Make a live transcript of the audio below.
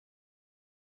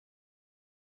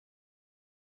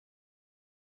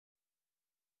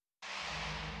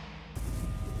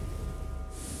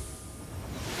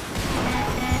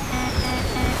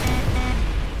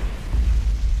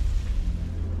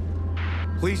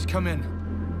Please come in.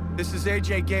 This is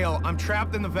AJ Gale. I'm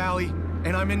trapped in the valley,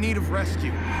 and I'm in need of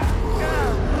rescue.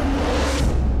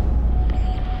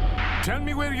 Tell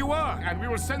me where you are, and we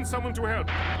will send someone to help.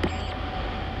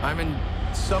 I'm in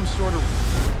some sort of...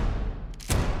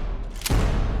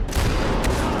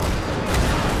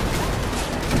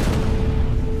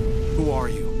 Who are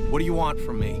you? What do you want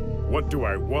from me? What do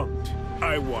I want?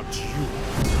 I want you.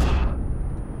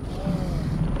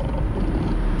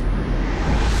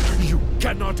 You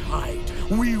cannot hide.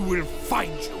 We will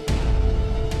find you.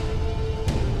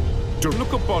 To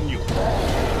look upon you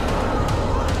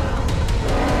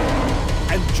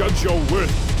and judge your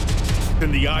worth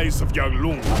in the eyes of young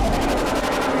Lung.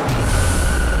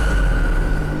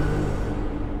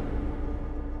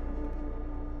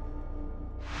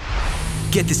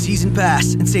 Get the season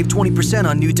pass and save 20%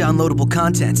 on new downloadable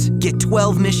content. Get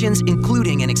 12 missions,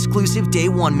 including an exclusive Day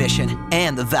 1 mission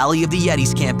and the Valley of the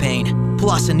Yetis campaign,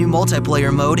 plus a new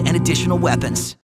multiplayer mode and additional weapons.